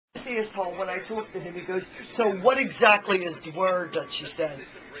asshole, when I talked to him, he goes, so what exactly is the word that she said?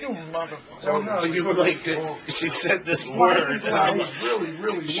 You motherfucker. Oh, no, you were like, she said this word. Right. It was really,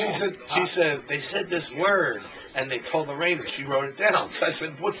 really she said, they said this word, and they told Lorraine, she wrote it down. So I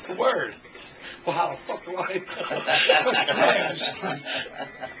said, what's the word? Well, how the fuck do I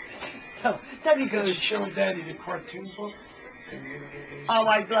know? Then he goes, she showed Daddy the cartoon book. Oh,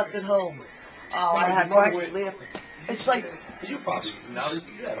 I left it home. Oh, I had laughing. It's like... You probably, now you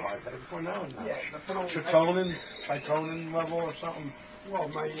had a heart attack before now. Yeah, Trichonin level or something? Well,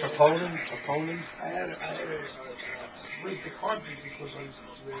 my... Troponin? I had to break the cartridge because there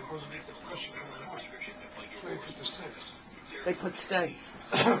wasn't any pressure coming out. So they put the stents. They put stents.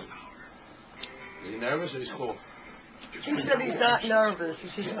 Is he nervous or he's cool? He said he's not nervous. He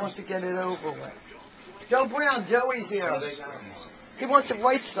just wants to get it over with. Joe Brown, Joey's here. He wants to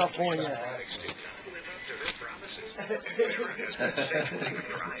write stuff on you.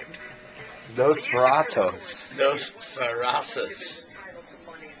 Nosferatos. Nosferatus.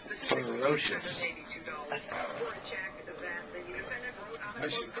 Ferocious.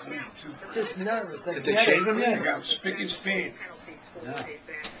 Nice and clean, too. Just nervous. Did they shave him yet? I got spick and span. No.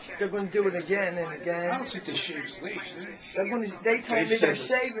 They're going to do it again and I again. don't think they shaved his legs, did they? They told me they're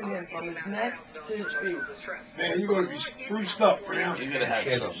shaving him from his neck to his feet. Man, you're going to be spruced up, Brown. You're going to have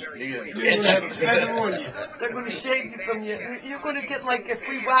some. You're You're going to have a feather on you. They're going to shave you from your... You're going to get like a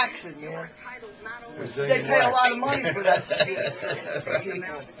free waxing, man. They pay a lot of money for that shit. I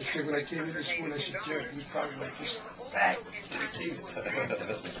said when I came into school, I said, Jerry, he was probably like this back with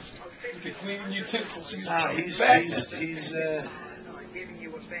the cleaning utensils. He's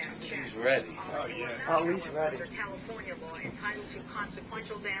ready. Oh, yeah. Oh, he's ready.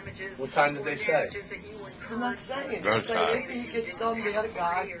 What time did they say? I'm not saying. I'm saying if he gets done the other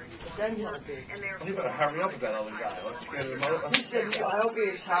guy, then he'll be. You better hurry up with that other guy. Let's get him over. He said, I hope he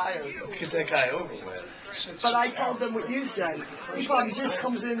is tired. Get that guy over with. But I told them what you said. He probably just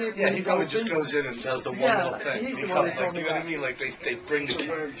comes in there. Yeah, he probably just goes in and does the one little thing. He's the He one comes, that like, told me you know what I that. mean? Like they bring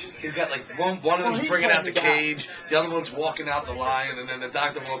the. He's got like one of them's bringing out the cage, the other one's walking out the lion, and then the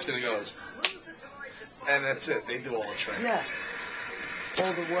doctor walks in and goes, and that's it. They do all the training. Yeah.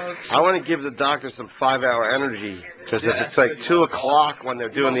 All the work. I want to give the doctor some 5-hour energy, because if it's like 2 o'clock when they're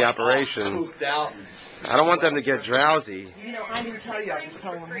doing the operation, Pooped out. I don't want them to get drowsy. You know, I didn't tell you. I was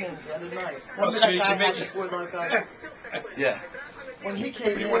telling him the other night. Well, Remember so that you guy can had make before like Yeah. when he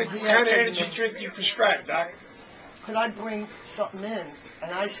came in, What he kind of asked energy me, drink you prescribe, Doc? could I bring something in?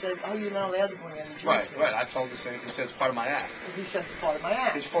 And I said, oh, you're not allowed to bring any drinks Right, in. right. I told the same. He said it's part of my act. He said it's part of my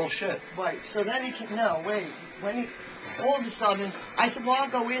act. He's full of shit. Right. So then he came, no, wait. When he, all of a sudden, I said, well, I'll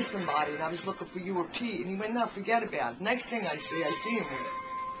go ask somebody. And I was looking for you or Pete. And he went, no, forget about it. Next thing I see him with it.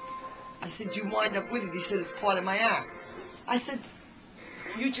 I said, you wind up with it. He said, it's part of my act. I said,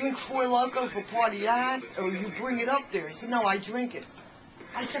 you drink Four Loko for part of your act? Or you bring it up there? He said, no, I drink it.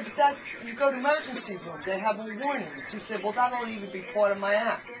 I said, but that, you go to emergency room. They have warnings. He said, well, that'll even be part of my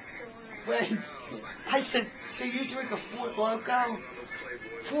act. Wait. I said, so you drink a Four Loko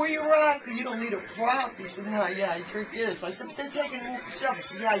for your act? You don't need a prop. He said, no, yeah, I drink this. I said, but they're taking it all for yourself. He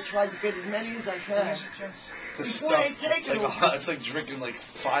said, yeah, I tried to get as many as I can. The Before stuff, they take it all. it's like drinking like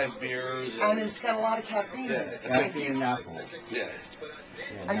 5 beers. And it's got a lot of caffeine in Yeah, it. it's like, Caffeine and alcohol. yeah.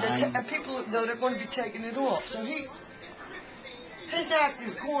 And people, they're going to be taking it off. So his act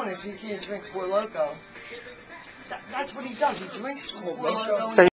is gone if he can't drink Four Loko. That's what he does. He drinks Four Loko.